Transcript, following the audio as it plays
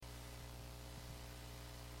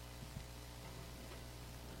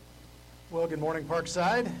Well, good morning,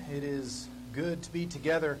 Parkside. It is good to be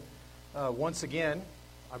together once again.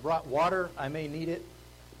 I brought water. I may need it.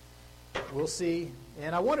 We'll see.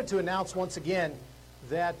 And I wanted to announce once again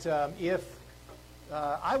that if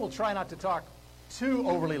I will try not to talk too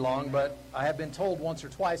overly long, but I have been told once or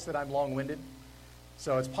twice that I'm long-winded.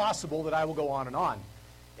 So it's possible that I will go on and on.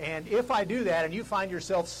 And if I do that and you find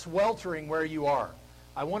yourself sweltering where you are,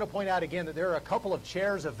 I want to point out again that there are a couple of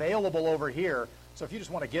chairs available over here. So if you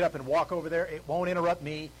just want to get up and walk over there, it won't interrupt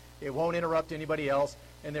me. It won't interrupt anybody else.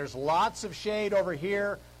 And there's lots of shade over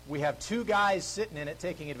here. We have two guys sitting in it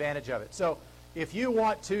taking advantage of it. So if you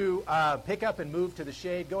want to pick up and move to the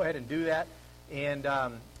shade, go ahead and do that. And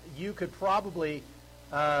you could probably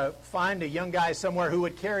find a young guy somewhere who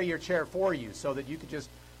would carry your chair for you so that you could just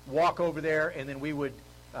walk over there, and then we would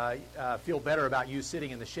feel better about you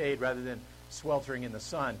sitting in the shade rather than sweltering in the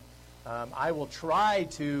sun. I will try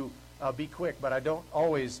to be quick, but I don't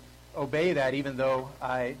always obey that, even though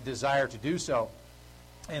I desire to do so.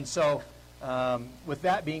 And so, with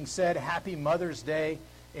that being said, happy Mother's Day,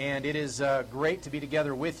 and it is great to be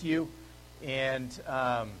together with you and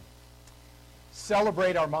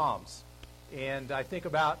celebrate our moms. And I think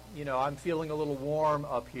about, I'm feeling a little warm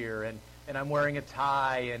up here, and I'm wearing a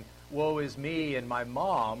tie, and woe is me, and my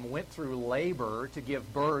mom went through labor to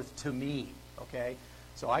give birth to me, okay?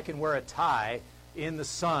 So I can wear a tie in the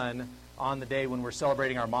sun on the day when we're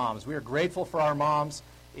celebrating our moms. We are grateful for our moms,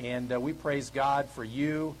 and we praise God for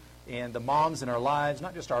you and the moms in our lives,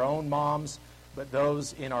 not just our own moms, but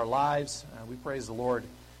those in our lives. We praise the Lord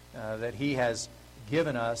that He has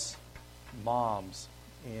given us moms.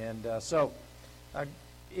 And so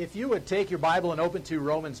if you would take your Bible and open to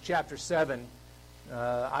Romans chapter 7,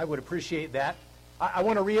 I would appreciate that. I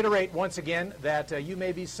want to reiterate once again that you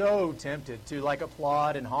may be so tempted to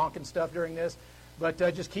applaud and honk and stuff during this, but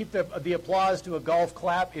just keep the applause to a golf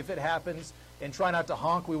clap if it happens, and try not to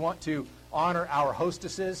honk. We want to honor our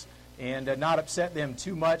hostesses and not upset them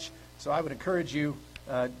too much. So I would encourage you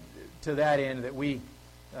to that end that we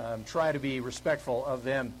try to be respectful of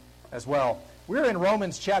them as well. We're in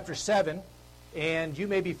Romans chapter 7, and you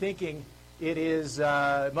may be thinking it is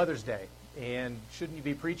Mother's Day, and shouldn't you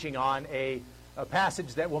be preaching on a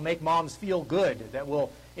passage that will make moms feel good, that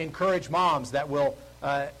will encourage moms, that will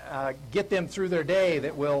get them through their day,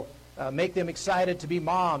 that will make them excited to be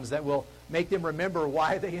moms, that will make them remember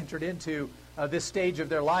why they entered into this stage of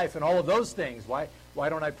their life and all of those things. Why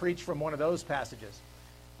don't I preach from one of those passages?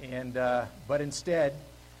 And but instead,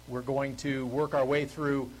 we're going to work our way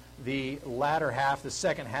through the latter half, the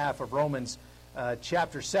second half of Romans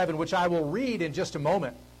chapter 7, which I will read in just a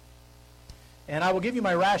moment. And I will give you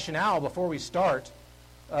my rationale before we start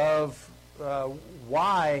of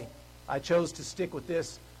why I chose to stick with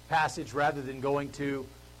this passage rather than going to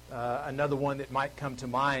another one that might come to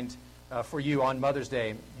mind for you on Mother's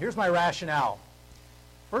Day. Here's my rationale.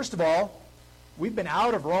 First of all, we've been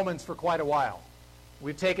out of Romans for quite a while.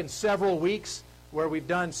 We've taken several weeks where we've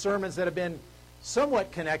done sermons that have been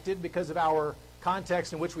somewhat connected because of our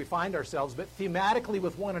context in which we find ourselves, but thematically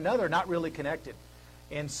with one another, not really connected.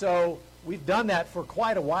 And so we've done that for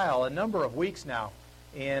quite a while, a number of weeks now.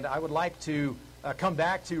 And I would like to come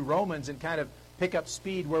back to Romans and kind of pick up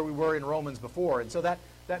speed where we were in Romans before. And so that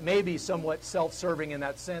may be somewhat self-serving in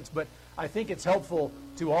that sense, but I think it's helpful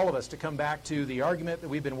to all of us to come back to the argument that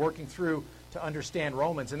we've been working through to understand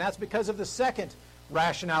Romans. And that's because of the second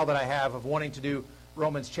rationale that I have of wanting to do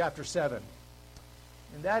Romans chapter 7.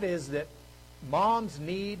 And that is that moms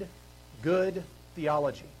need good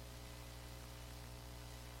theology.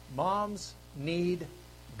 Moms need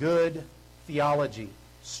good theology,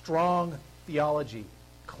 strong theology,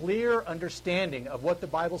 clear understanding of what the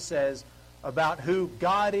Bible says about who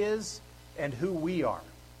God is and who we are.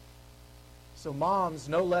 So moms,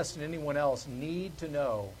 no less than anyone else, need to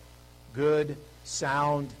know good,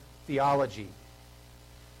 sound theology.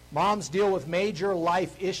 Moms deal with major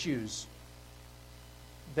life issues.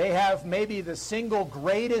 They have maybe the single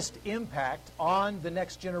greatest impact on the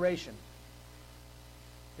next generation.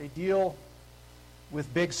 They deal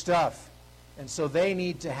with big stuff, and so they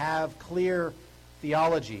need to have clear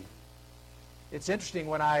theology. It's interesting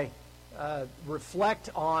when I reflect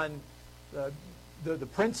on the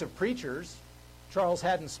Prince of Preachers, Charles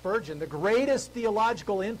Haddon Spurgeon, the greatest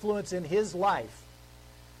theological influence in his life,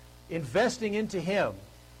 investing into him,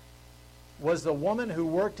 was the woman who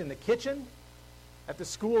worked in the kitchen at the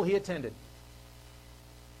school he attended.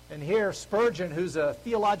 And here, Spurgeon, who's a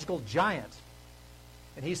theological giant,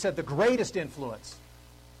 and he said the greatest influence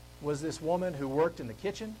was this woman who worked in the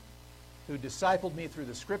kitchen, who discipled me through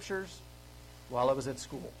the Scriptures while I was at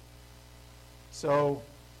school. So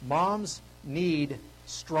moms need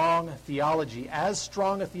strong theology, as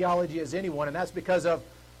strong a theology as anyone, and that's because of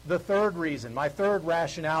the third reason, my third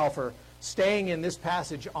rationale for staying in this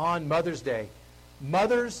passage on Mother's Day.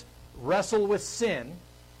 Mothers wrestle with sin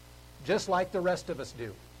just like the rest of us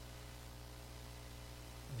do.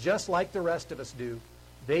 Just like the rest of us do.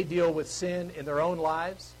 They deal with sin in their own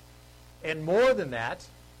lives, and more than that,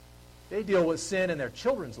 they deal with sin in their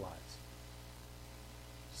children's lives.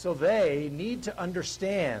 So they need to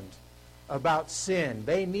understand about sin.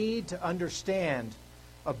 They need to understand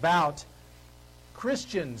about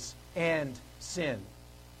Christians and sin.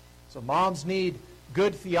 So moms need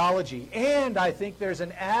good theology. And I think there's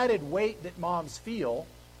an added weight that moms feel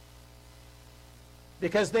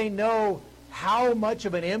because they know how much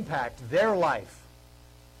of an impact their life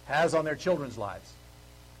has on their children's lives.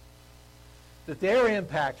 That their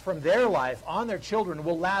impact from their life on their children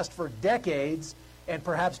will last for decades and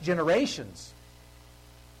perhaps generations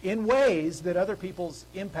in ways that other people's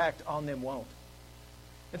impact on them won't.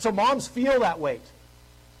 And so moms feel that weight.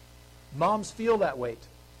 Moms feel that weight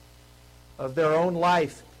of their own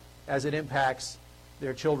life as it impacts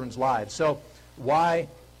their children's lives. So why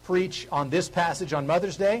preach on this passage on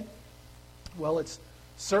Mother's Day? Well, it's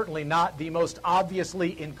certainly not the most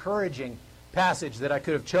obviously encouraging passage that I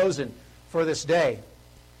could have chosen for this day.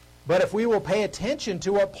 But if we will pay attention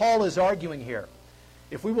to what Paul is arguing here,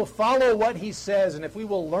 if we will follow what he says, and if we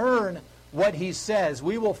will learn what he says,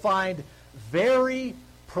 we will find very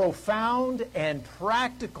profound and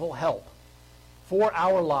practical help for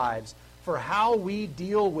our lives, for how we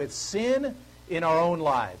deal with sin in our own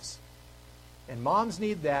lives. And moms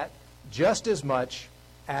need that just as much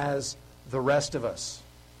as the rest of us.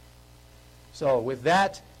 So with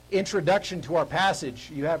that introduction to our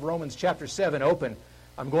passage, you have Romans chapter 7 open.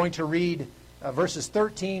 I'm going to read verses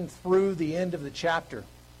 13 through the end of the chapter.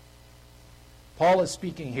 Paul is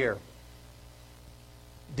speaking here.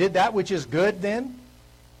 Did that which is good then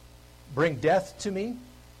bring death to me?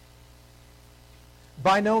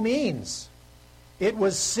 By no means. It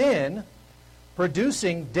was sin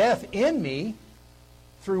producing death in me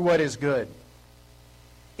through what is good,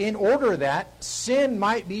 in order that sin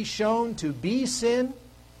might be shown to be sin,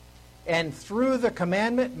 and through the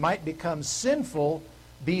commandment might become sinful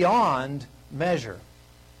beyond measure.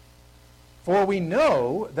 For we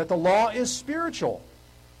know that the law is spiritual,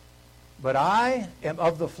 but I am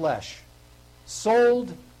of the flesh,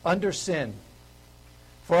 sold under sin.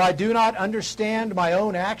 For I do not understand my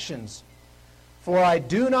own actions, for I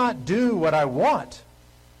do not do what I want,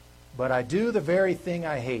 but I do the very thing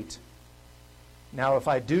I hate. Now if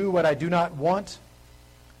I do what I do not want,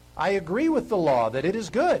 I agree with the law that it is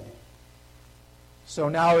good. So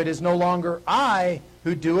now it is no longer I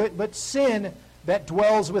who do it, but sin that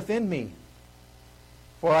dwells within me.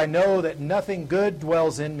 For I know that nothing good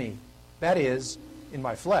dwells in me, that is, in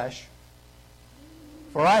my flesh.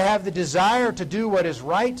 For I have the desire to do what is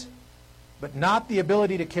right, but not the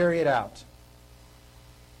ability to carry it out.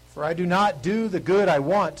 For I do not do the good I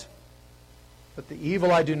want, but the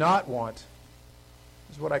evil I do not want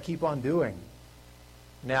is what I keep on doing.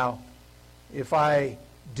 Now, if I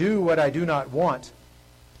do what I do not want,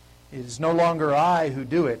 it is no longer I who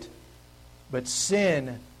do it, but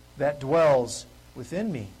sin that dwells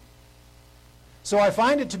within me. So I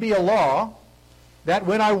find it to be a law that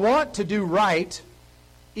when I want to do right,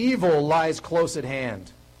 evil lies close at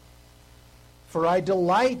hand. For I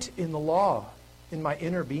delight in the law in my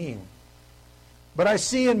inner being. But I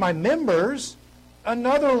see in my members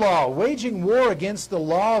another law, waging war against the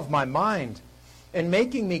law of my mind, and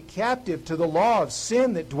making me captive to the law of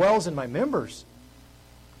sin that dwells in my members.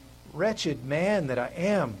 Wretched man that I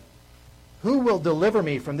am, who will deliver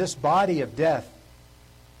me from this body of death?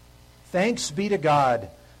 Thanks be to God,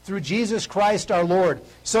 through Jesus Christ our Lord.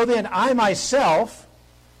 So then I myself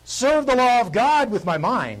serve the law of God with my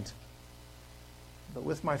mind, but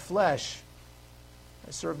with my flesh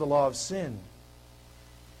I serve the law of sin.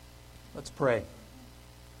 Let's pray.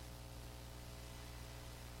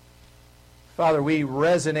 Father, we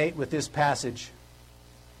resonate with this passage,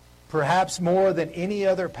 perhaps more than any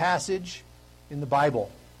other passage in the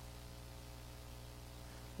Bible.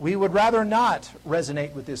 We would rather not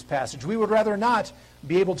resonate with this passage. We would rather not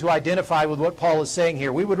be able to identify with what Paul is saying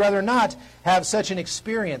here. We would rather not have such an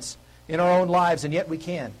experience in our own lives, and yet we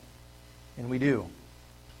can, and we do.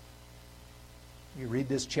 We read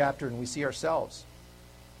this chapter and we see ourselves.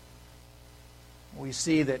 We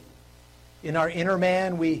see that in our inner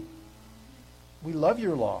man we love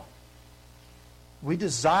your law. We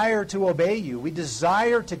desire to obey you. We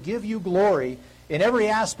desire to give you glory in every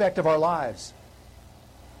aspect of our lives.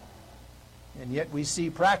 And yet we see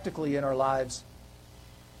practically in our lives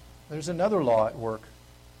there's another law at work,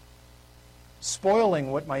 spoiling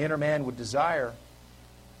what my inner man would desire.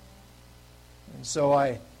 And so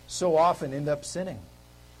I so often end up sinning.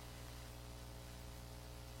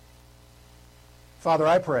 Father,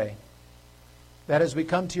 I pray that as we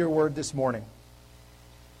come to your word this morning,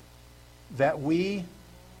 that we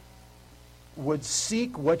would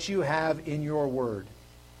seek what you have in your word.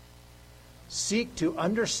 Seek to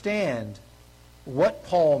understand what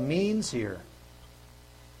Paul means here,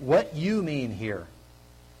 what you mean here,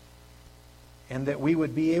 and that we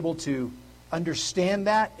would be able to understand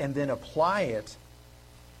that and then apply it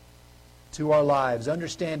to our lives,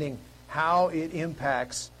 understanding how it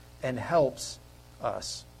impacts and helps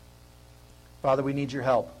us. Father, we need your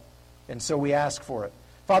help, and so we ask for it.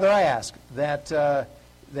 Father, I ask that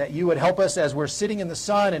that you would help us as we're sitting in the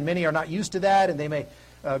sun, and many are not used to that, and they may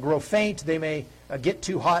grow faint, they may get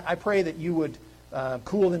too hot. I pray that you would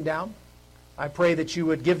cool them down. I pray that you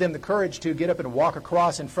would give them the courage to get up and walk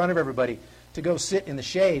across in front of everybody to go sit in the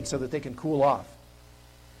shade so that they can cool off.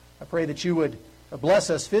 I pray that you would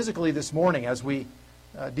bless us physically this morning as we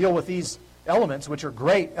deal with these elements, which are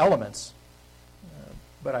great elements.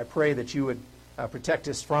 But I pray that you would protect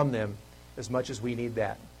us from them as much as we need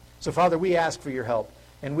that. So, Father, we ask for your help.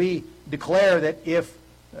 And we declare that if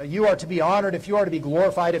you are to be honored, if you are to be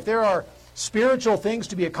glorified, if there are spiritual things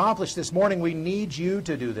to be accomplished this morning, we need you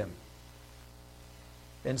to do them.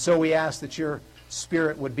 And so we ask that your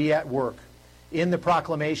Spirit would be at work in the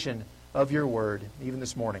proclamation of your word, even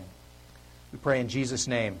this morning. We pray in Jesus'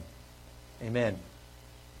 name. Amen.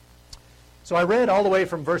 So I read all the way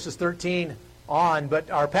from verses 13 on,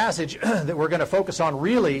 but our passage that we're going to focus on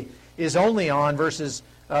really is only on verses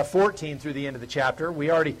 14 through the end of the chapter.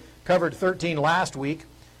 We already covered 13 last week,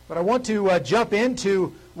 but I want to jump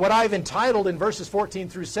into what I've entitled in verses 14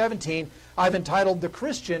 through 17, I've entitled The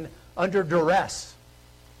Christian Under Duress.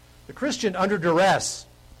 The Christian under duress.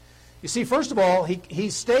 You see, first of all, he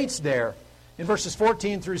states there in verses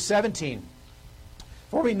 14 through 17,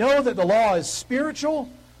 "For we know that the law is spiritual,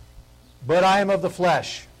 but I am of the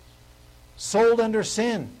flesh, sold under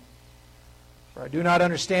sin. For I do not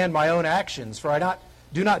understand my own actions, for I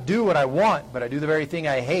do not do what I want, but I do the very thing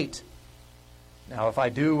I hate. Now, if I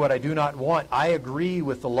do what I do not want, I agree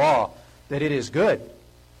with the law that it is good.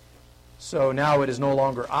 So now it is no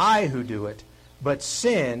longer I who do it, but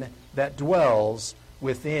sin that dwells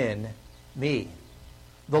within me."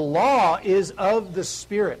 The law is of the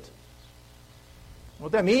Spirit.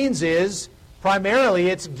 What that means is, primarily,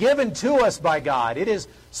 it's given to us by God. It is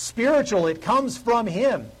spiritual. It comes from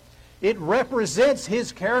Him. It represents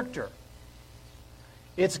His character.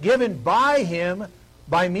 It's given by Him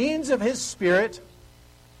by means of His Spirit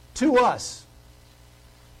to us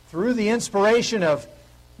through the inspiration of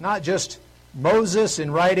not just Moses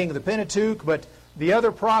in writing the Pentateuch, but the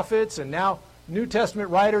other prophets and now New Testament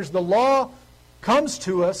writers. The law comes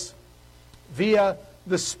to us via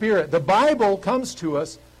the Spirit. The Bible comes to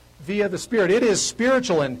us via the Spirit. It is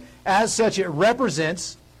spiritual, and as such it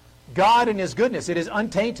represents God and His goodness. It is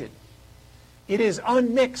untainted. It is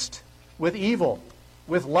unmixed with evil,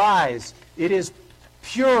 with lies. It is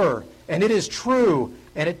pure, and it is true,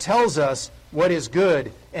 and it tells us what is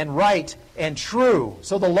good and right and true.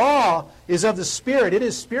 So the law is of the Spirit. It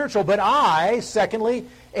is spiritual, but I, secondly,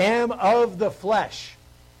 am of the flesh.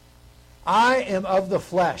 I am of the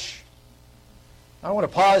flesh. I want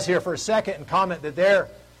to pause here for a second and comment that there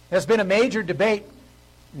has been a major debate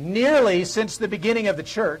nearly since the beginning of the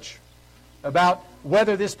church about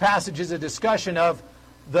whether this passage is a discussion of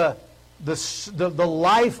the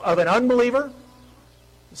life of an unbeliever,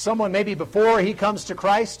 someone maybe before he comes to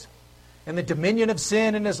Christ, and the dominion of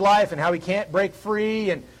sin in his life and how he can't break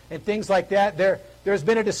free and things like that. There's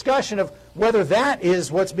been a discussion of whether that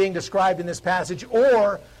is what's being described in this passage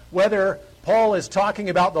or whether Paul is talking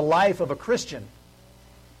about the life of a Christian.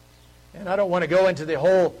 And I don't want to go into the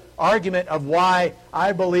whole argument of why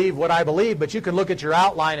I believe what I believe, but you can look at your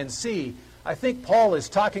outline and see. I think Paul is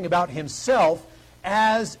talking about himself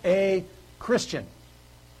as a Christian.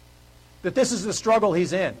 That this is the struggle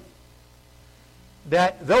he's in.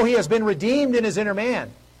 That though he has been redeemed in his inner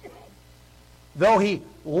man, though he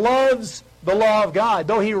loves the law of God,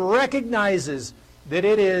 though he recognizes that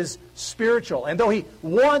it is spiritual, and though he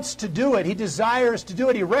wants to do it, he desires to do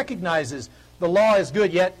it, he recognizes the law is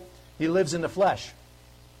good, yet he lives in the flesh.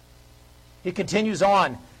 He continues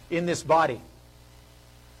on in this body.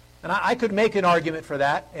 And I could make an argument for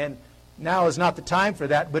that, and now is not the time for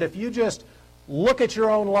that, but if you just look at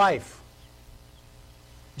your own life,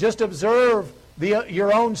 just observe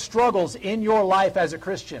your own struggles in your life as a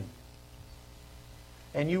Christian,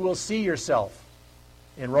 and you will see yourself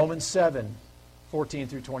in Romans 7, 14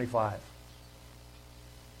 through 25.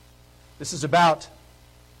 This is about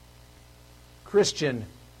Christian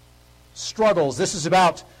struggles. This is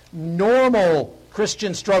about normal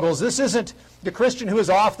Christian struggles. This isn't the Christian who is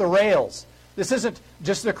off the rails. This isn't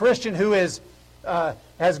just the Christian who has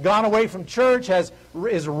gone away from church, is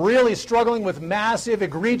really struggling with massive,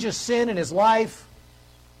 egregious sin in his life.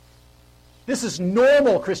 This is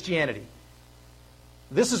normal Christianity.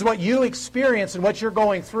 This is what you experience and what you're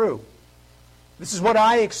going through. This is what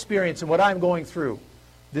I experience and what I'm going through.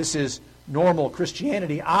 This is normal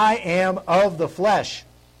Christianity. I am of the flesh.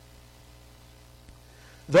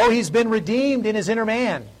 Though he's been redeemed in his inner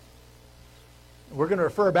man. We're going to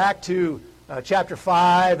refer back to chapter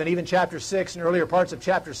 5 and even chapter 6 and earlier parts of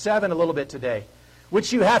chapter 7 a little bit today,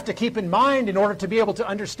 which you have to keep in mind in order to be able to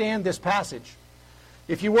understand this passage.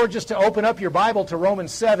 If you were just to open up your Bible to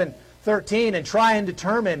Romans 7:13 and try and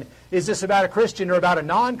determine, is this about a Christian or about a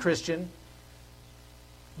non-Christian,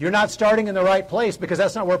 you're not starting in the right place, because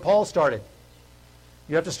that's not where Paul started.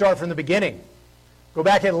 You have to start from the beginning. Go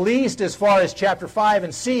back at least as far as chapter 5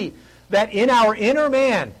 and see that in our inner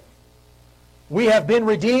man, we have been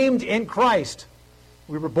redeemed in Christ.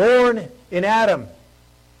 We were born in Adam.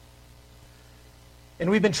 And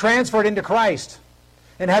we've been transferred into Christ.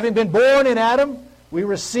 And having been born in Adam, we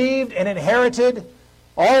received and inherited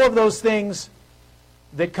all of those things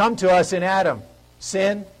that come to us in Adam.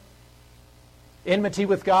 Sin, enmity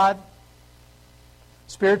with God,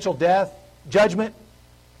 spiritual death, judgment.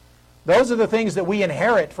 Those are the things that we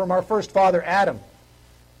inherit from our first father, Adam.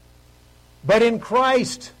 But in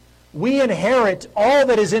Christ, we inherit all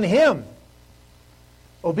that is in Him.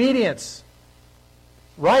 Obedience,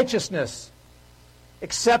 righteousness,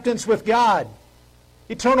 acceptance with God,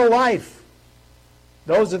 eternal life.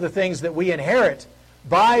 Those are the things that we inherit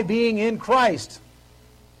by being in Christ.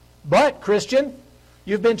 But, Christian,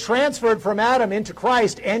 you've been transferred from Adam into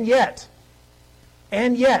Christ, and yet,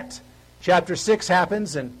 chapter 6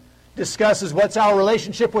 happens and discusses what's our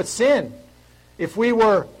relationship with sin. If we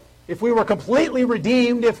were completely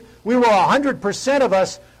redeemed, if we were 100% of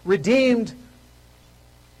us redeemed,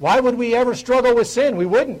 why would we ever struggle with sin? We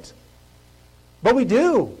wouldn't. But we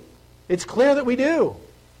do. It's clear that we do.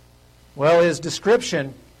 Well, his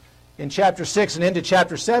description in chapter 6 and into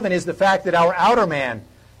chapter 7 is the fact that our outer man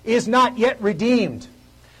is not yet redeemed.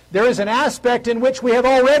 There is an aspect in which we have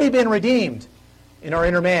already been redeemed in our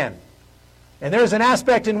inner man. And there is an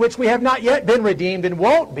aspect in which we have not yet been redeemed and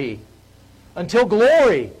won't be until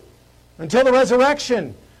glory, until the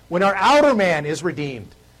resurrection, when our outer man is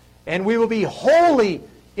redeemed. And we will be wholly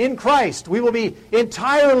in Christ. We will be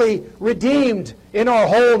entirely redeemed in our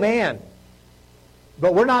whole man.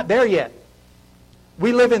 But we're not there yet.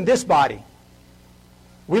 We live in this body.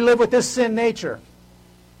 We live with this sin nature.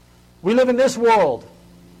 We live in this world.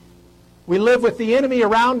 We live with the enemy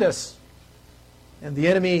around us and the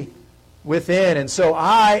enemy within. And so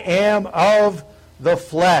I am of the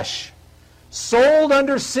flesh, sold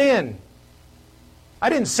under sin. I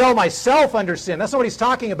didn't sell myself under sin. That's not what he's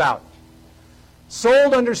talking about.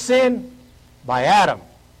 Sold under sin by Adam,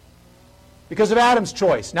 because of Adam's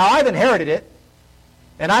choice. Now, I've inherited it,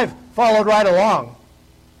 and I've followed right along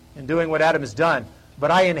in doing what Adam has done.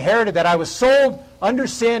 But I inherited that. I was sold under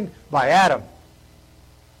sin by Adam.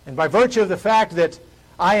 And by virtue of the fact that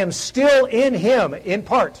I am still in him in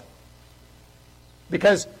part,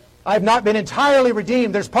 because I've not been entirely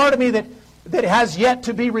redeemed, there's part of me that has yet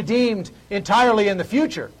to be redeemed entirely in the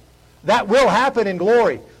future. That will happen in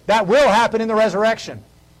glory. That will happen in the resurrection.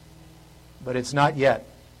 But it's not yet.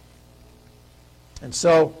 And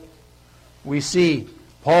so we see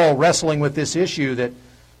Paul wrestling with this issue that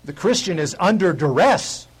the Christian is under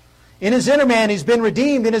duress. In his inner man, he's been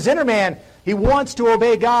redeemed. In his inner man, he wants to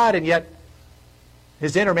obey God, and yet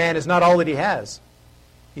his inner man is not all that he has.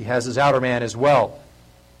 He has his outer man as well.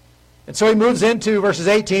 And so he moves into verses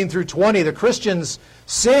 18 through 20, the Christian's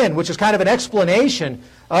sin, which is kind of an explanation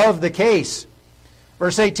of the case.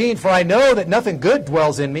 Verse 18, for I know that nothing good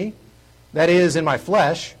dwells in me, that is, in my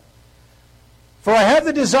flesh. For I have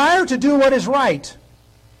the desire to do what is right,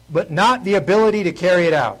 but not the ability to carry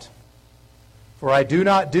it out. For I do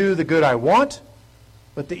not do the good I want,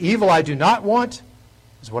 but the evil I do not want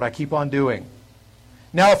is what I keep on doing.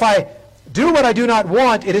 Now, if I do what I do not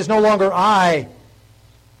want, it is no longer I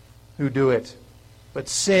who do it, but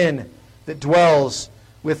sin that dwells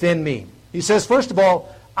within me. He says, first of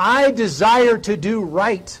all, I desire to do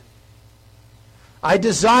right. I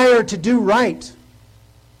desire to do right.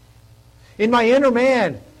 In my inner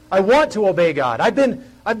man, I want to obey God. I've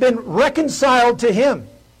been reconciled to Him.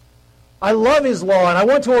 I love His law, and I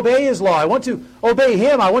want to obey His law. I want to obey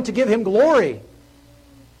Him. I want to give Him glory.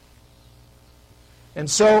 And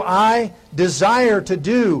so I desire to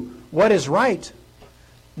do what is right.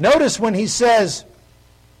 Notice when he says,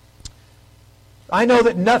 I know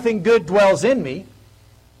that nothing good dwells in me.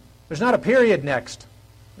 There's not a period next.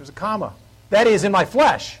 There's a comma. That is, in my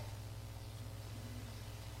flesh.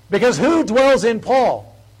 Because who dwells in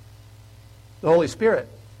Paul? The Holy Spirit.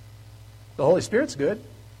 The Holy Spirit's good.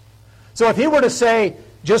 So if he were to say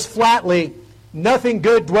just flatly, nothing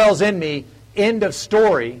good dwells in me, end of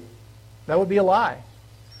story, that would be a lie.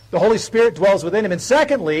 The Holy Spirit dwells within him. And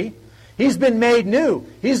secondly, he's been made new.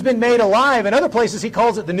 He's been made alive. In other places he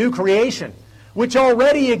calls it the new creation, which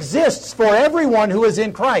already exists for everyone who is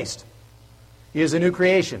in Christ. He is a new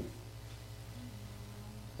creation.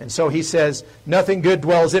 And so he says, nothing good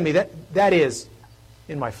dwells in me. That is,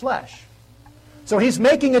 in my flesh. So he's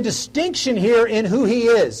making a distinction here in who he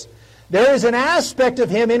is. There is an aspect of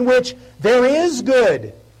him in which there is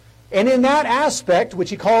good. And in that aspect, which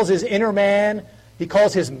he calls his inner man, he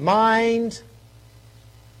calls his mind,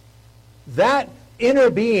 that inner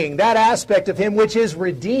being, that aspect of him which is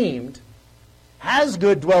redeemed, has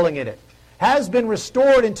good dwelling in it, has been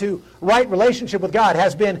restored into right relationship with God,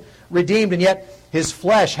 has been redeemed, and yet his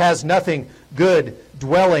flesh has nothing good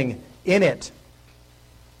dwelling in it.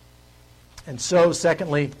 And so,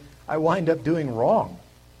 secondly, I wind up doing wrong.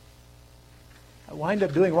 I wind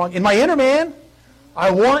up doing wrong. In my inner man,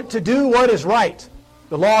 I want to do what is right.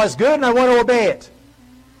 The law is good and I want to obey it.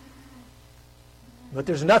 But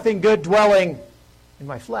there's nothing good dwelling in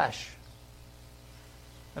my flesh.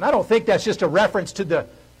 And I don't think that's just a reference to the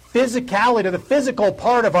physicality, to the physical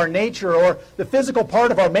part of our nature or the physical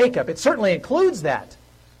part of our makeup. It certainly includes that.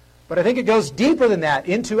 But I think it goes deeper than that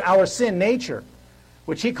into our sin nature,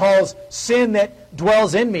 which he calls sin that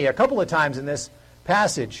dwells in me a couple of times in this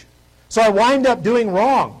passage. So I wind up doing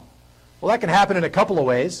wrong. Well, that can happen in a couple of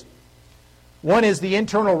ways. One is the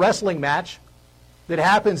internal wrestling match that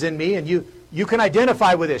happens in me, and you can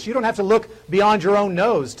identify with this. You don't have to look beyond your own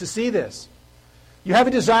nose to see this. You have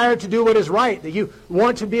a desire to do what is right, that you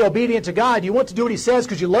want to be obedient to God. You want to do what he says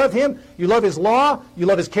because you love him, you love his law, you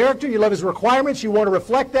love his character, you love his requirements, you want to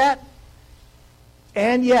reflect that.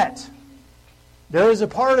 And yet, there is a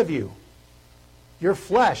part of you, your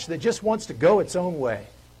flesh, that just wants to go its own way.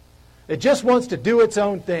 It just wants to do its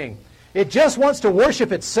own thing. It just wants to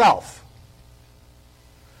worship itself.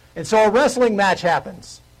 And so a wrestling match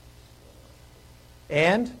happens.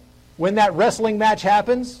 And when that wrestling match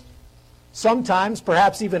happens, sometimes,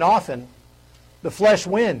 perhaps even often, the flesh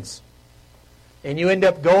wins. And you end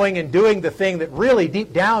up going and doing the thing that really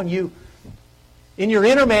deep down you, in your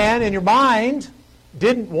inner man, in your mind,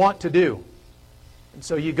 didn't want to do. And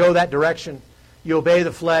so you go that direction, you obey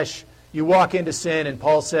the flesh, you walk into sin, and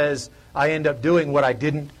Paul says, I end up doing what I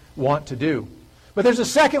didn't want to do. But there's a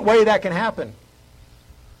second way that can happen.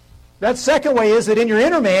 That second way is that in your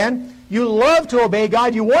inner man, you love to obey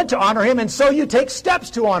God, you want to honor him, and so you take steps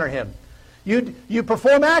to honor him. You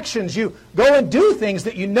perform actions, you go and do things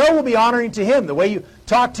that you know will be honoring to him. The way you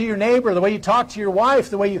talk to your neighbor, the way you talk to your wife,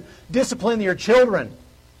 the way you discipline your children.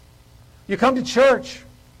 You come to church.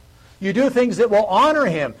 You do things that will honor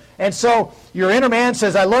him. And so your inner man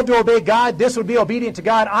says, I love to obey God. This would be obedient to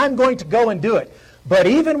God. I'm going to go and do it. But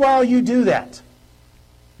even while you do that,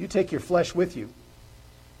 you take your flesh with you.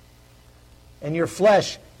 And your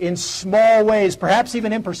flesh, in small ways, perhaps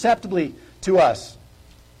even imperceptibly to us,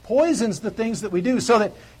 poisons the things that we do. So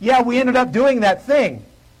that, yeah, we ended up doing that thing.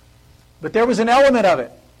 But there was an element of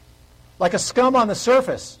it, like a scum on the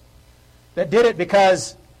surface, that did it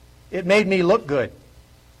because it made me look good.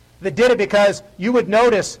 That did it because you would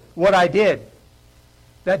notice what I did.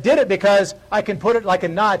 That did it because I can put it like a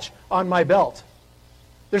notch on my belt.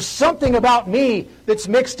 There's something about me that's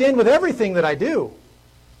mixed in with everything that I do.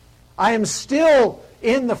 I am still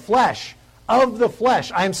in the flesh, of the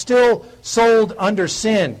flesh. I am still sold under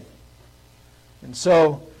sin. And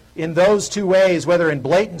so, in those two ways, whether in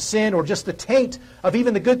blatant sin or just the taint of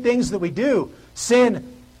even the good things that we do,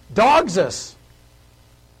 sin dogs us.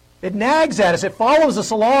 It nags at us. It follows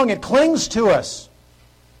us along. It clings to us.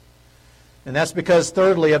 And that's because,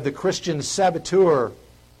 thirdly, of the Christian saboteur,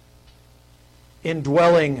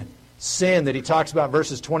 indwelling sin that he talks about,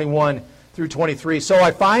 verses 21 through 23. So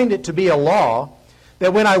I find it to be a law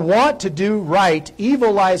that when I want to do right,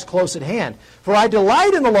 evil lies close at hand. For I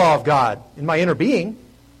delight in the law of God, in my inner being,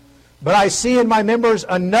 but I see in my members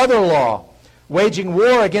another law, waging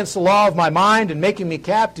war against the law of my mind and making me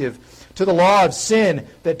captive to the law of sin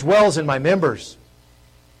that dwells in my members.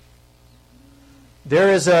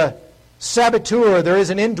 There is a saboteur, there is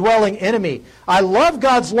an indwelling enemy. I love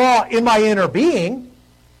God's law in my inner being.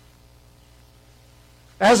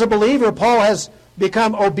 As a believer, Paul has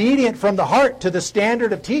become obedient from the heart to the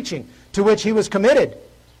standard of teaching to which he was committed.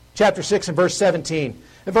 Chapter 6 and verse 17.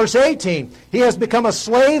 In verse 18, he has become a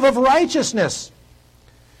slave of righteousness.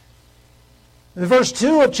 In verse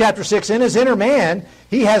 2 of chapter 6, in his inner man,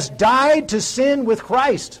 he has died to sin with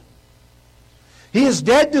Christ. He is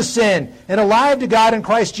dead to sin and alive to God in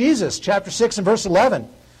Christ Jesus. Chapter 6 and verse 11.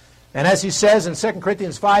 And as he says in 2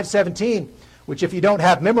 Corinthians 5:17, which if you don't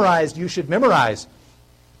have memorized, you should memorize,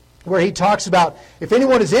 where he talks about if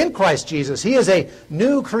anyone is in Christ Jesus, he is a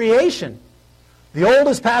new creation. The old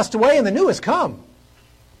has passed away and the new has come.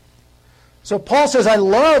 So Paul says, I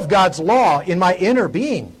love God's law in my inner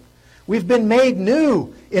being. We've been made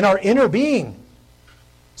new in our inner being.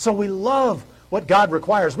 So we love what God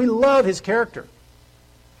requires. We love his character.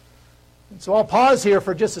 And so I'll pause here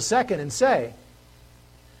for just a second and say,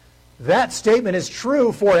 that statement is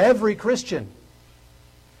true for every Christian.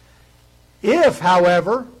 If,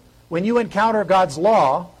 however, when you encounter God's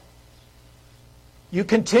law, you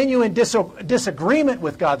continue in disagreement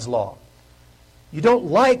with God's law, you don't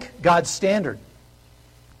like God's standard,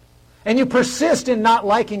 and you persist in not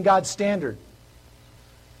liking God's standard,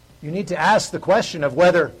 you need to ask the question of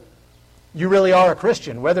whether you really are a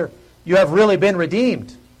Christian, whether you have really been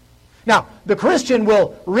redeemed. Now, the Christian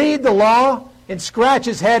will read the law and scratch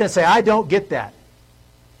his head and say, I don't get that.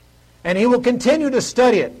 And he will continue to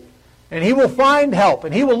study it. And he will find help.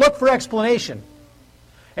 And he will look for explanation.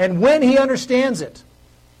 And when he understands it,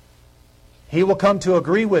 he will come to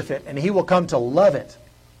agree with it. And he will come to love it.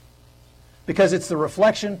 Because it's the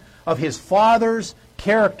reflection of his Father's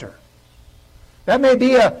character. That may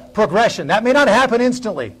be a progression. That may not happen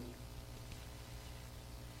instantly.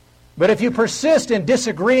 But if you persist in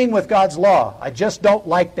disagreeing with God's law, I just don't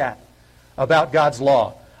like that about God's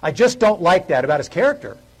law. I just don't like that about his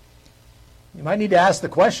character. You might need to ask the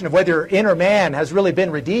question of whether your inner man has really been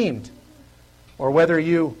redeemed or whether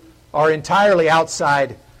you are entirely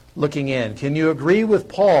outside looking in. Can you agree with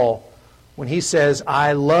Paul when he says,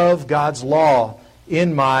 I love God's law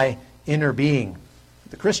in my inner being?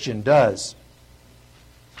 The Christian does.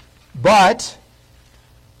 But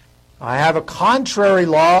I have a contrary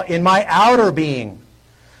law in my outer being.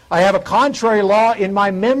 I have a contrary law in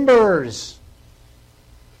my members.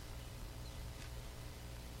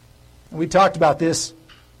 We talked about this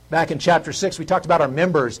back in chapter 6. We talked about our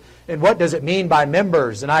members and what does it mean by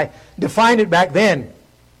members. And I defined it back then.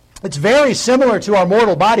 It's very similar to our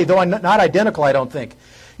mortal body, though not identical, I don't think.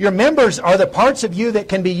 Your members are the parts of you that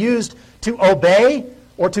can be used to obey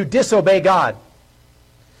or to disobey God.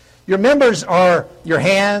 Your members are your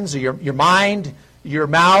hands, or your mind, your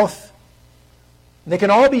mouth. They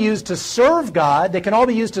can all be used to serve God. They can all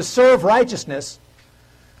be used to serve righteousness.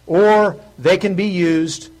 Or they can be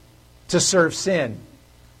used to serve sin,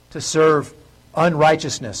 to serve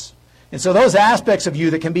unrighteousness. And so those aspects of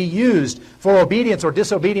you that can be used for obedience or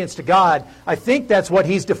disobedience to God, I think that's what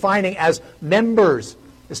he's defining as members.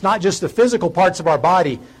 It's not just the physical parts of our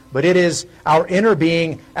body, but it is our inner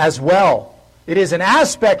being as well. It is an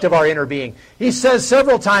aspect of our inner being. He says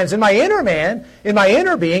several times, in my inner man, in my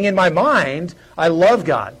inner being, in my mind, I love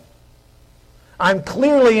God. I'm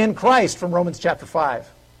clearly in Christ from Romans chapter 5.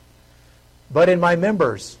 But in my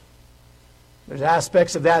members, there's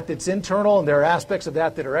aspects of that that's internal, and there are aspects of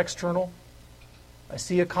that that are external. I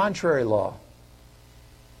see a contrary law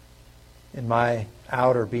in my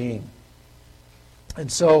outer being. And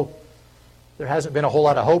so, there hasn't been a whole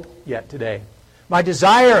lot of hope yet today. My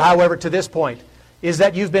desire, however, to this point, is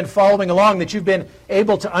that you've been following along, that you've been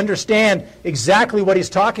able to understand exactly what he's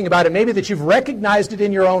talking about, and maybe that you've recognized it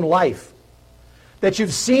in your own life, that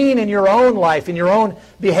you've seen in your own life, in your own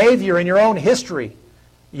behavior, in your own history.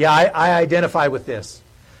 Yeah, I identify with this.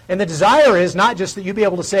 And the desire is not just that you be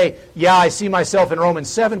able to say, yeah, I see myself in Romans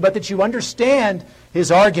 7, but that you understand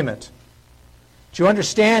his argument. That you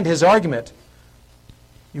understand his argument.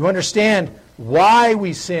 You understand why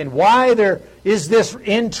we sin, why there is this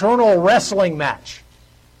internal wrestling match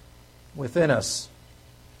within us.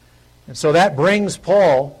 And so that brings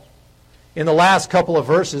Paul, in the last couple of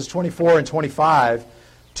verses, 24 and 25,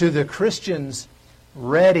 to the Christian's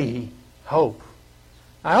ready hope.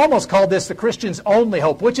 I almost called this the Christian's only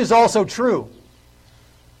hope, which is also true.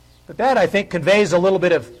 But that, I think, conveys a little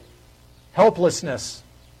bit of helplessness.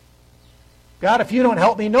 God, if you don't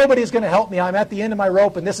help me, nobody's going to help me. I'm at the end of my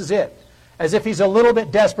rope, and this is it. As if he's a little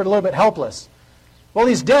bit desperate, a little bit helpless. Well,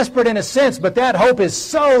 he's desperate in a sense, but that hope is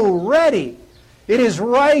so ready. It is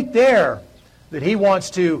right there that he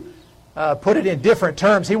wants to put it in different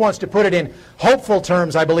terms. He wants to put it in hopeful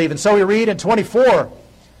terms, I believe. And so we read in 24,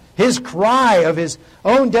 his cry of his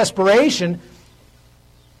own desperation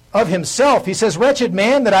of himself. He says, wretched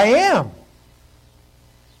man that I am,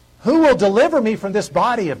 Who will deliver me from this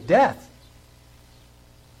body of death?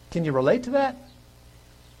 Can you relate to that?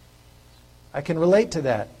 I can relate to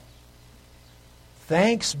that.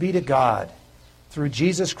 Thanks be to God through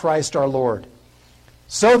Jesus Christ our Lord.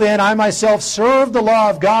 So then, I myself serve the law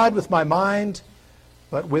of God with my mind,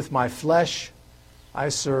 but with my flesh I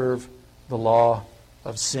serve the law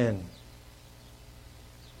of sin.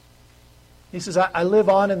 He says, I live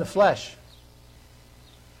on in the flesh.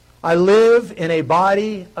 I live in a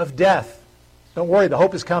body of death. Don't worry, the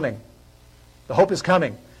hope is coming. The hope is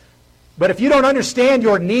coming. But if you don't understand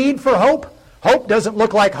your need for hope, hope doesn't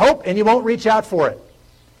look like hope, and you won't reach out for it.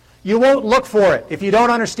 You won't look for it if you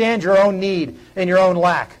don't understand your own need and your own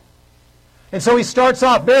lack. And so he starts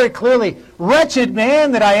off very clearly, wretched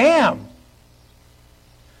man that I am.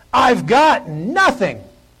 I've got nothing.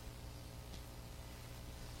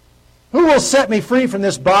 Who will set me free from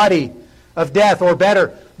this body of death, or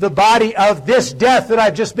better, the body of this death that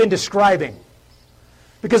I've just been describing?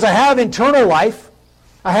 Because I have eternal life,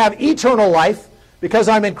 I have eternal life because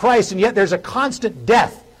I'm in Christ, and yet there's a constant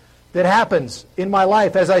death that happens in my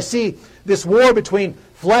life as I see this war between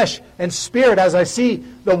flesh and spirit, as I see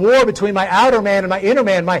the war between my outer man and my inner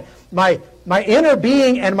man, my inner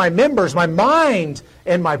being and my members, my mind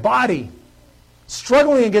and my body,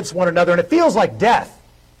 struggling against one another, and it feels like death.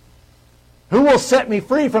 Who will set me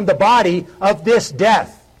free from the body of this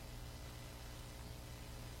death?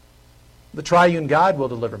 The triune God will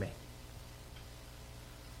deliver me.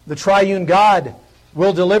 The triune God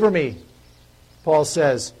will deliver me, Paul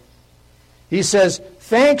says. He says,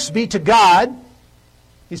 thanks be to God.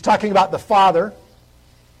 He's talking about the Father.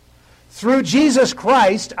 Through Jesus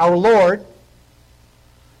Christ, our Lord.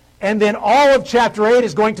 And then all of chapter 8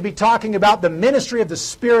 is going to be talking about the ministry of the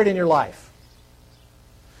Spirit in your life.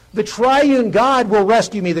 The triune God will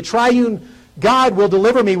rescue me. The triune God will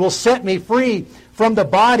deliver me, will set me free from the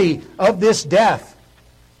body of this death.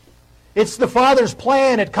 It's the Father's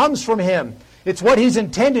plan. It comes from Him. It's what He's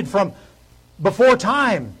intended from before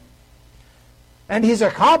time. And He's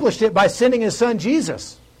accomplished it by sending His Son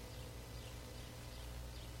Jesus,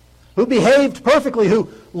 who behaved perfectly, who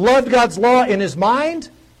loved God's law in His mind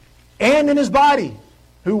and in His body,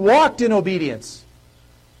 who walked in obedience,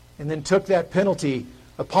 and then took that penalty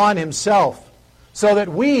upon Himself so that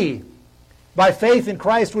we, by faith in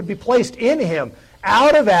Christ, would be placed in Him,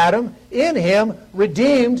 out of Adam, in Him,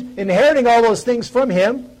 redeemed, inheriting all those things from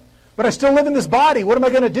Him. But I still live in this body. What am I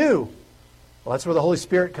going to do? Well, that's where the Holy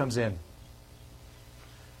Spirit comes in.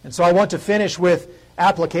 And so I want to finish with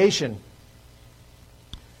application.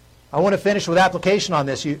 I want to finish with application on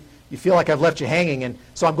this. You feel like I've left you hanging, and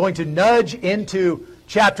so I'm going to nudge into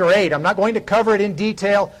chapter 8. I'm not going to cover it in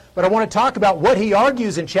detail, but I want to talk about what he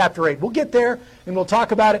argues in chapter 8. We'll get there, and we'll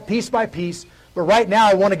talk about it piece by piece, but right now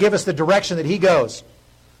I want to give us the direction that he goes.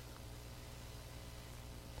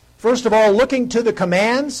 First of all, looking to the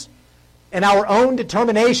commands and our own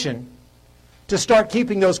determination to start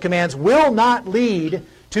keeping those commands will not lead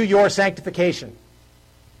to your sanctification.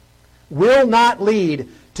 Will not lead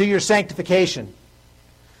to your sanctification.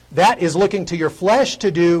 That is looking to your flesh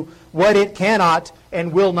to do what it cannot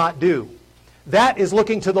and will not do. That is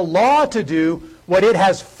looking to the law to do what it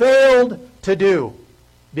has failed to do,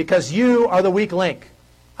 because you are the weak link.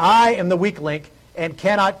 I am the weak link and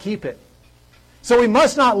cannot keep it. So we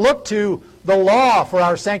must not look to the law for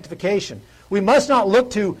our sanctification. We must not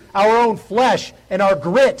look to our own flesh and our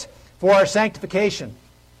grit for our sanctification.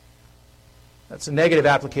 That's a negative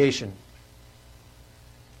application.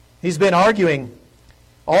 He's been arguing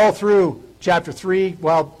all through chapter 3,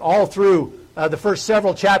 all through the first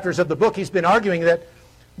several chapters of the book, he's been arguing that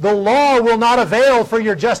the law will not avail for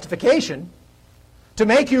your justification. To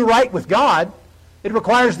make you right with God, it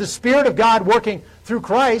requires the Spirit of God working through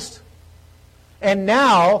Christ. And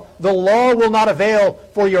now, the law will not avail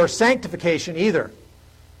for your sanctification either.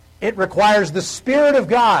 It requires the Spirit of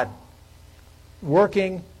God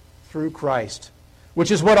working through Christ, which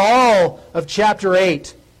is what all of chapter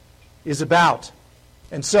 8 is about.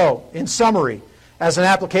 And so, in summary, as an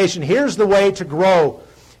application, here's the way to grow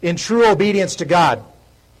in true obedience to God.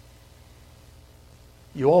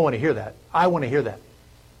 You all want to hear that. I want to hear that.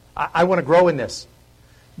 I want to grow in this.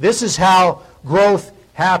 This is how growth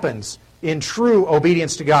happens in true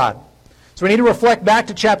obedience to God. So we need to reflect back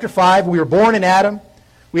to chapter 5. We were born in Adam.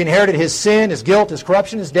 We inherited his sin, his guilt, his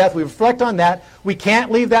corruption, his death. We reflect on that. We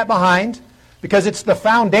can't leave that behind because it's the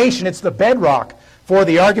foundation, it's the bedrock for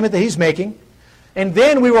the argument that he's making. And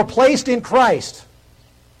then we were placed in Christ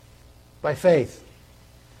by faith.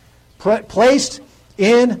 Placed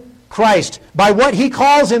in Christ by what he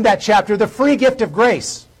calls in that chapter the free gift of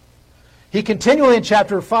grace. He continually in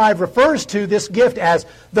chapter 5 refers to this gift as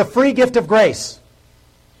the free gift of grace.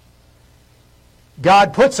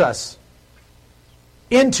 God puts us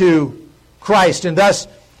into Christ, and thus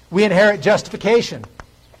we inherit justification.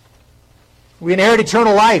 We inherit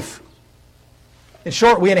eternal life. In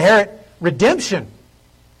short, we inherit redemption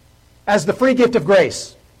as the free gift of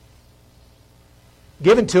grace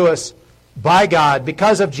given to us by God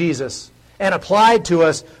because of Jesus and applied to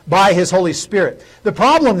us by His Holy Spirit. The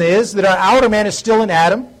problem is that our outer man is still in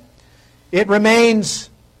Adam. It remains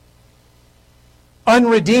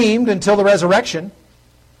unredeemed until the resurrection.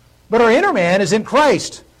 But our inner man is in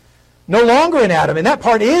Christ, no longer in Adam, and that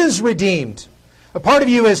part is redeemed. A part of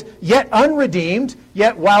you is yet unredeemed,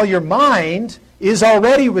 yet while your mind is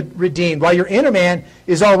already redeemed, while your inner man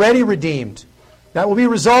is already redeemed. That will be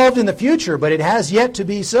resolved in the future, but it has yet to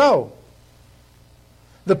be so.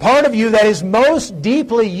 The part of you that is most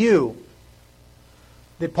deeply you,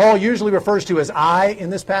 that Paul usually refers to as I in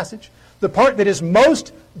this passage, the part that is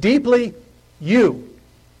most deeply you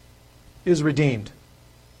is redeemed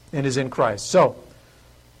and is in Christ. So,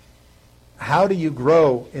 how do you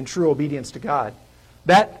grow in true obedience to God?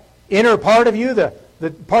 That inner part of you, the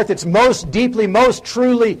part that's most deeply, most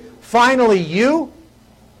truly, finally you,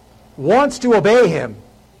 wants to obey Him.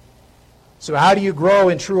 So how do you grow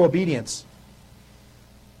in true obedience?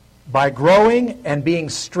 By growing and being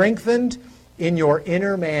strengthened in your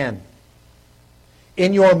inner man,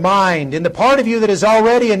 in your mind, in the part of you that is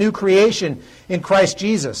already a new creation in Christ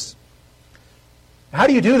Jesus. How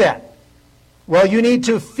do you do that? Well, you need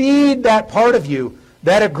to feed that part of you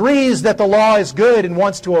that agrees that the law is good and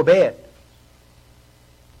wants to obey it.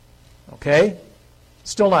 Okay?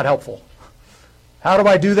 Still not helpful. How do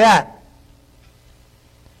I do that?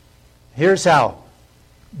 Here's how.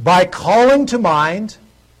 By calling to mind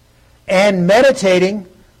and meditating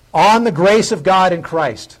on the grace of God in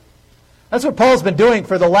Christ. That's what Paul's been doing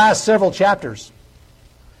for the last several chapters.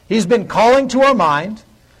 He's been calling to our mind.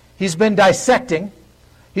 He's been dissecting.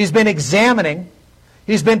 He's been examining.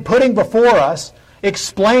 He's been putting before us,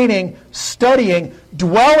 explaining, studying,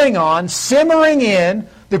 dwelling on, simmering in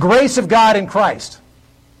the grace of God in Christ.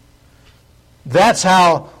 That's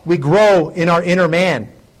how we grow in our inner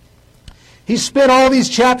man. He spent all these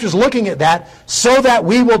chapters looking at that so that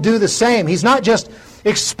we will do the same. He's not just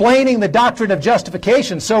explaining the doctrine of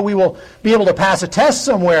justification so we will be able to pass a test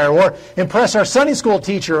somewhere or impress our Sunday school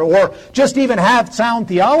teacher or just even have sound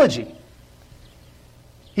theology.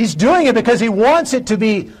 He's doing it because He wants it to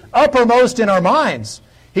be uppermost in our minds.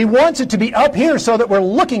 He wants it to be up here so that we're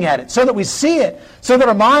looking at it, so that we see it, so that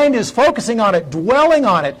our mind is focusing on it, dwelling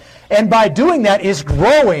on it, and by doing that is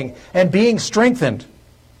growing and being strengthened.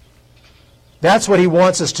 That's what He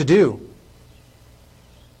wants us to do.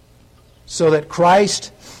 So that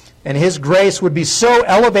Christ and His grace would be so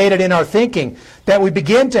elevated in our thinking that we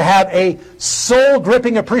begin to have a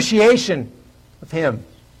soul-gripping appreciation of Him.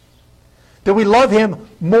 That we love Him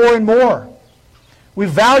more and more. We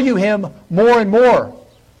value Him more and more.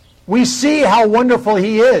 We see how wonderful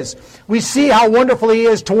He is. We see how wonderful He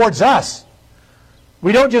is towards us.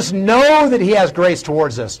 We don't just know that He has grace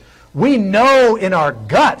towards us. We know in our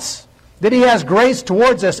guts that He has grace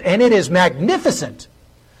towards us, and it is magnificent.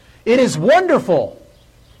 It is wonderful.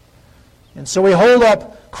 And so we hold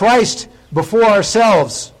up Christ before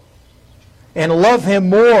ourselves and love Him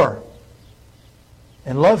more.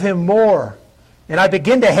 And love Him more. And I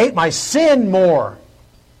begin to hate my sin more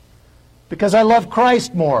because I love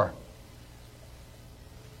Christ more.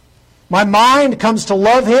 My mind comes to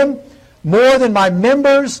love Him more than my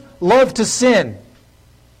members love to sin.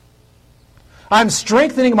 I'm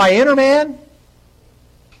strengthening my inner man,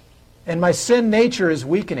 and my sin nature is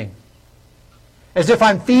weakening. As if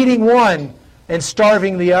I'm feeding one and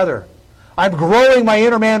starving the other. I'm growing my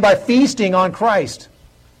inner man by feasting on Christ.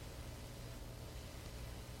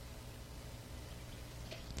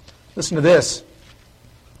 Listen to this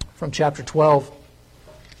from chapter 12,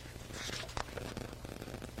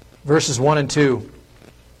 verses 1 and 2.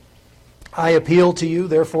 I appeal to you,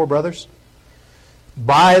 therefore, brothers,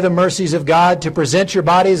 by the mercies of God, to present your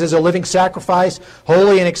bodies as a living sacrifice,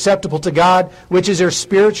 holy and acceptable to God, which is your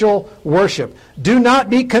spiritual worship. Do not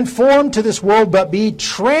be conformed to this world, but be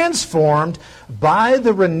transformed by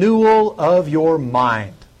the renewal of your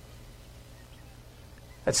mind.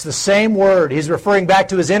 That's the same word. He's referring back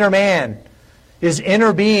to his inner man, his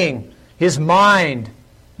inner being, his mind,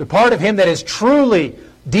 the part of him that is truly,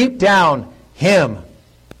 deep down, him.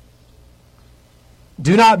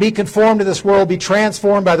 Do not be conformed to this world, be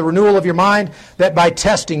transformed by the renewal of your mind, that by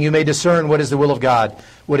testing you may discern what is the will of God,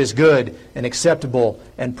 what is good and acceptable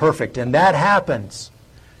and perfect. And that happens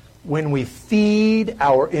when we feed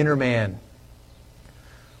our inner man,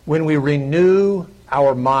 when we renew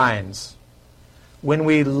our minds, when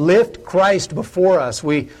we lift Christ before us,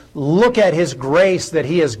 we look at His grace that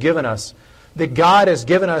He has given us, that God has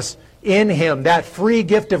given us in Him, that free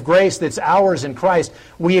gift of grace that's ours in Christ.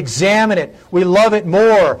 We examine it. We love it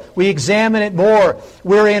more. We examine it more.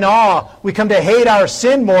 We're in awe. We come to hate our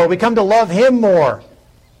sin more. We come to love Him more.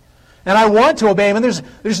 And I want to obey Him. And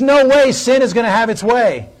there's no way sin is going to have its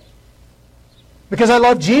way, because I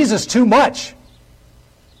love Jesus too much.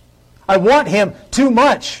 I want Him too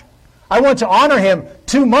much. I want to honor Him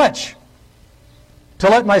too much to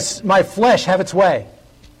let my flesh have its way.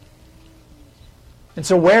 And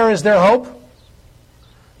so where is there hope?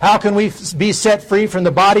 How can we be set free from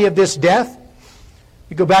the body of this death?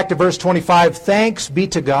 You go back to verse 25. Thanks be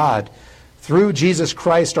to God through Jesus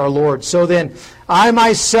Christ our Lord. So then, I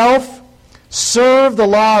myself serve the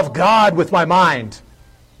law of God with my mind.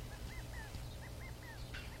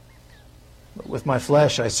 But with my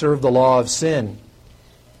flesh I serve the law of sin.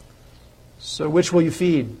 So which will you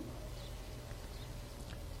feed?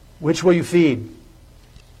 Which will you feed?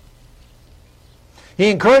 He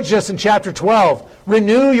encouraged us in chapter 12,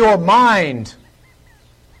 renew your mind,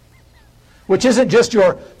 which isn't just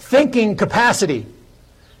your thinking capacity.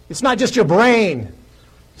 It's not just your brain.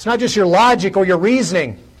 It's not just your logic or your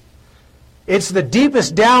reasoning. It's the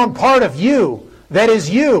deepest down part of you that is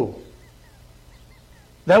you.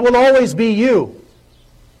 That will always be you.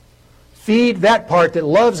 Feed that part that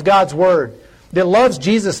loves God's Word, that loves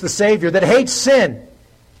Jesus the Savior, that hates sin.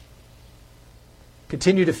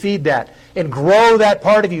 Continue to feed that and grow that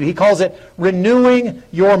part of you. He calls it renewing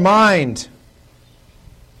your mind.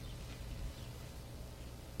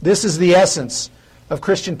 This is the essence of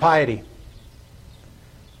Christian piety.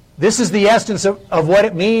 This is the essence of what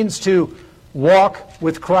it means to walk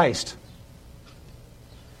with Christ.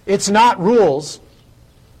 It's not rules.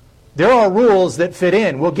 There are rules that fit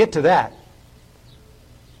in. We'll get to that.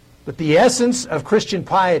 But the essence of Christian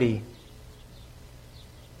piety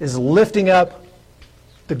is lifting up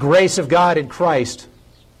the grace of God in Christ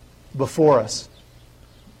before us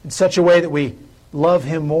in such a way that we love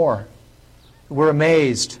Him more. We're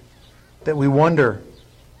amazed, that we wonder.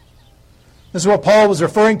 This is what Paul was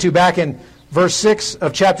referring to back in verse 6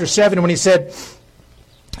 of chapter 7 when he said,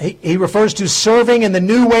 he refers to serving in the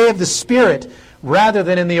new way of the Spirit rather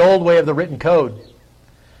than in the old way of the written code.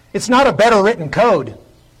 It's not a better written code.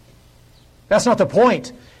 That's not the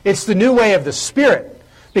point. It's the new way of the Spirit.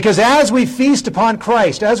 Because as we feast upon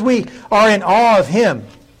Christ, as we are in awe of Him,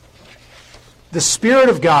 the Spirit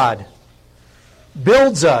of God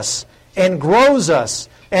builds us and grows us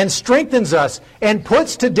and strengthens us and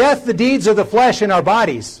puts to death the deeds of the flesh in our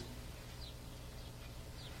bodies,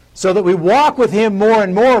 so that we walk with Him more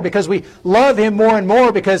and more because we love Him more and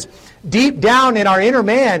more, because deep down in our inner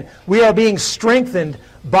man we are being strengthened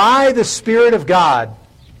by the Spirit of God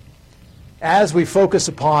as we focus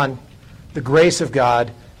upon the grace of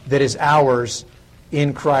God that is ours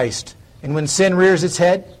in Christ. And when sin rears its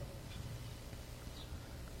head,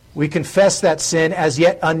 we confess that sin as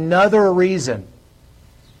yet another reason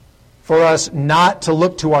for us not to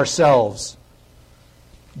look to ourselves,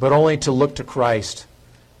 but only to look to Christ.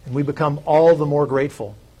 And we become all the more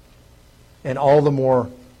grateful and all the more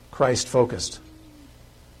Christ-focused.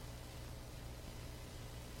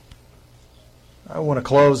 I want to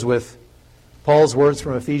close with Paul's words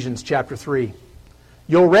from Ephesians chapter 3.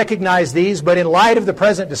 You'll recognize these, but in light of the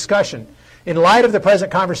present discussion, in light of the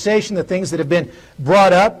present conversation, the things that have been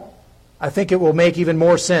brought up, I think it will make even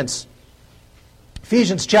more sense.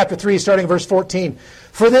 Ephesians chapter 3, starting verse 14.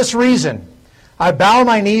 For this reason, I bow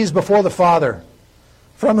my knees before the Father,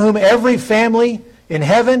 from whom every family in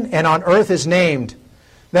heaven and on earth is named,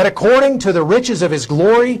 that according to the riches of His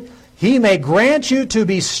glory, He may grant you to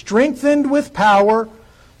be strengthened with power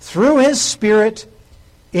through His Spirit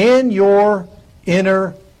in your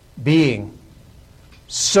inner being,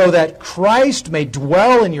 so that Christ may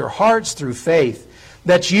dwell in your hearts through faith,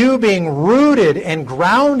 that you, being rooted and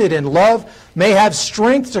grounded in love, may have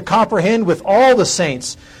strength to comprehend with all the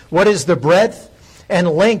saints what is the breadth and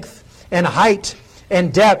length and height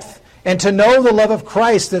and depth, and to know the love of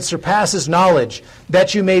Christ that surpasses knowledge,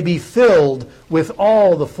 that you may be filled with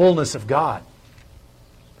all the fullness of God.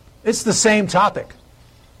 It's the same topic.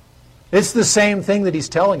 It's the same thing that he's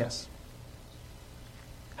telling us.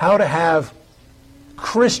 How to have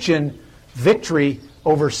Christian victory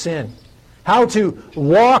over sin. How to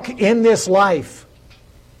walk in this life.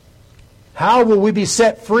 How will we be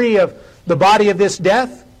set free of the body of this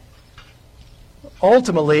death?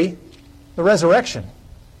 Ultimately, the resurrection.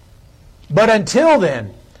 But until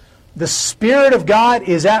then, the Spirit of God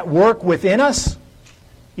is at work within us,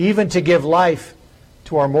 even to give life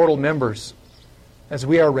to our mortal members, as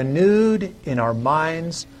we are renewed in our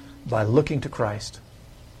minds by looking to Christ.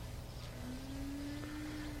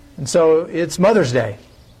 And so it's Mother's Day.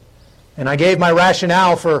 And I gave my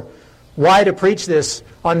rationale for why to preach this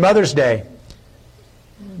on Mother's Day.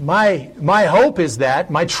 My hope is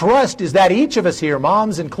that, my trust is that each of us here,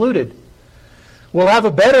 moms included, will have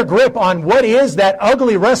a better grip on what is that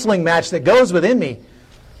ugly wrestling match that goes within me,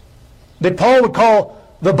 that Paul would call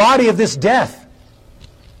the body of this death.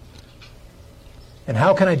 And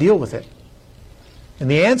how can I deal with it?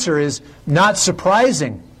 And the answer is not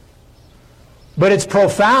surprising, but it's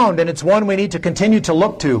profound, and it's one we need to continue to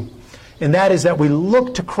look to. And that is that we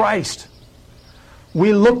look to Christ.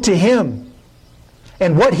 We look to Him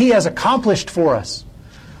and what He has accomplished for us.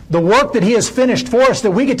 The work that He has finished for us,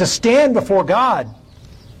 that we get to stand before God,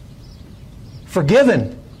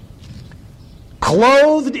 forgiven,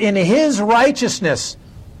 clothed in His righteousness,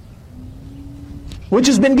 which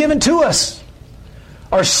has been given to us.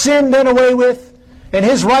 Our sin done away with, and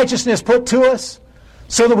His righteousness put to us,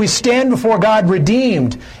 so that we stand before God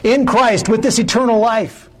redeemed in Christ with this eternal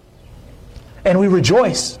life. And we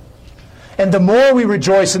rejoice. And the more we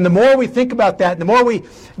rejoice, and the more we think about that, and the more we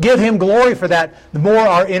give Him glory for that, the more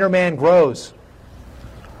our inner man grows.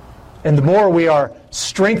 And the more we are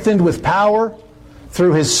strengthened with power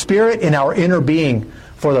through His Spirit in our inner being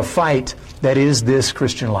for the fight that is this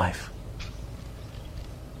Christian life.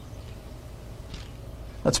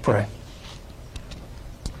 Let's pray.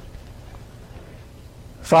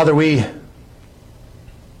 Father, we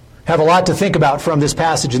have a lot to think about from this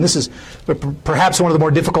passage, and this is perhaps one of the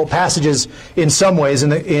more difficult passages in some ways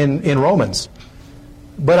in Romans.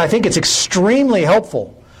 But I think it's extremely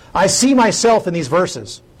helpful. I see myself in these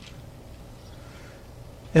verses.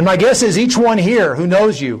 And my guess is each one here who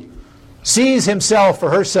knows you sees himself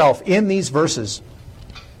or herself in these verses.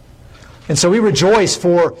 And so we rejoice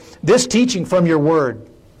for this teaching from your Word.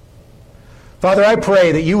 Father, I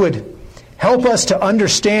pray that you would help us to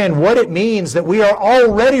understand what it means that we are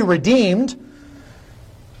already redeemed,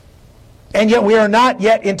 and yet we are not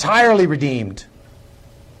yet entirely redeemed.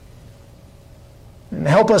 And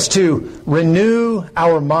help us to renew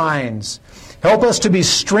our minds. Help us to be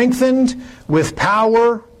strengthened with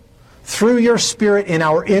power through your Spirit in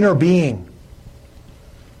our inner being,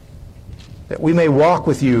 that we may walk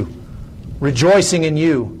with you, rejoicing in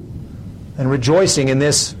you, and rejoicing in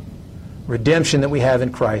this redemption that we have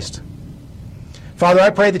in Christ. Father,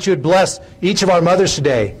 I pray that you would bless each of our mothers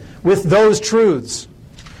today with those truths.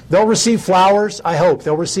 They'll receive flowers, I hope.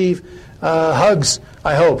 They'll receive hugs,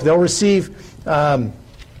 I hope. They'll receive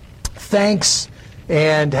thanks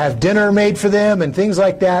and have dinner made for them and things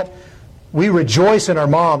like that. We rejoice in our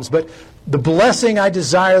moms, but the blessing I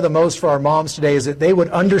desire the most for our moms today is that they would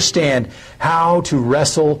understand how to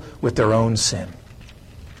wrestle with their own sin.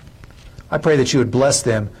 I pray that you would bless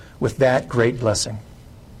them with that great blessing.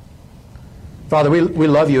 Father, we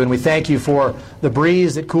love you, and we thank you for the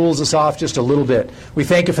breeze that cools us off just a little bit. We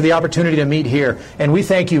thank you for the opportunity to meet here, and we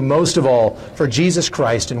thank you most of all for Jesus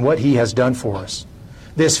Christ and what He has done for us.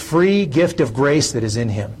 This free gift of grace that is in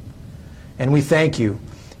Him. And we thank you,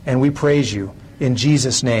 and we praise you in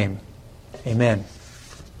Jesus' name. Amen.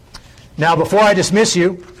 Now, before I dismiss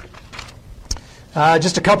you,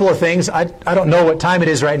 just a couple of things. I don't know what time it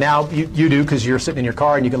is right now. You do, because you're sitting in your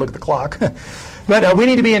car and you can look at the clock. But we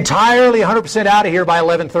need to be entirely 100% out of here by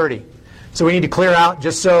 11:30. So we need to clear out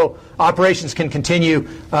just so operations can continue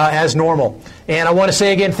as normal. And I want to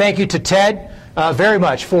say again thank you to Ted very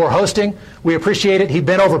much for hosting. We appreciate it. He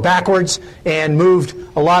bent over backwards and moved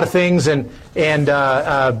a lot of things, and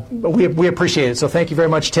we appreciate it. So thank you very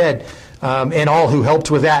much, Ted, and all who helped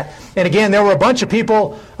with that. And again, there were a bunch of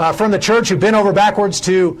people from the church who bent over backwards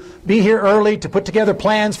to be here early, to put together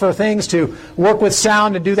plans for things, to work with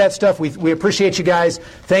sound and do that stuff. We appreciate you guys.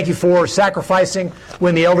 Thank you for sacrificing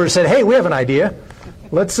when the elders said, hey, we have an idea.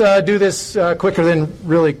 Let's do this quicker than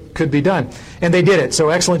really could be done. And they did it, so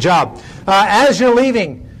excellent job. As you're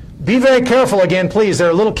leaving, be very careful again, please. There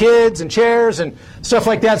are little kids and chairs and stuff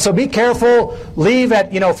like that, so be careful. Leave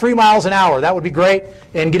at 3 miles an hour. That would be great.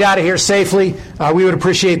 And get out of here safely. We would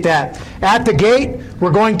appreciate that. At the gate,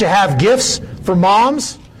 we're going to have gifts for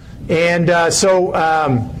moms. And so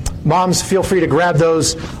moms, feel free to grab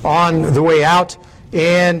those on the way out.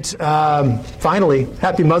 And finally,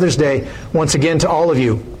 Happy Mother's Day once again to all of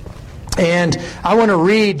you. And I want to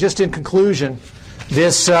read, just in conclusion,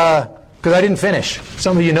 this, because I didn't finish.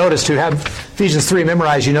 Some of you noticed who have Ephesians 3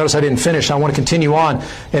 memorized, you notice I didn't finish. I want to continue on.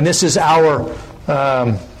 And this is our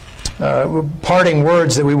parting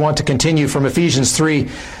words that we want to continue from Ephesians 3.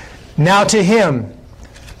 Now to Him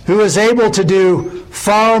who is able to do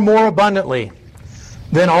far more abundantly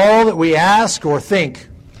than all that we ask or think,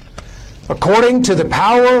 according to the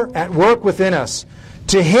power at work within us,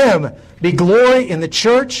 to Him be glory in the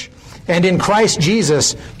church and in Christ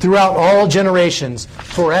Jesus throughout all generations,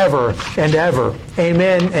 forever and ever.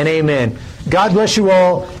 Amen and amen. God bless you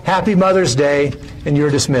all. Happy Mother's Day, and you're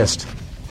dismissed.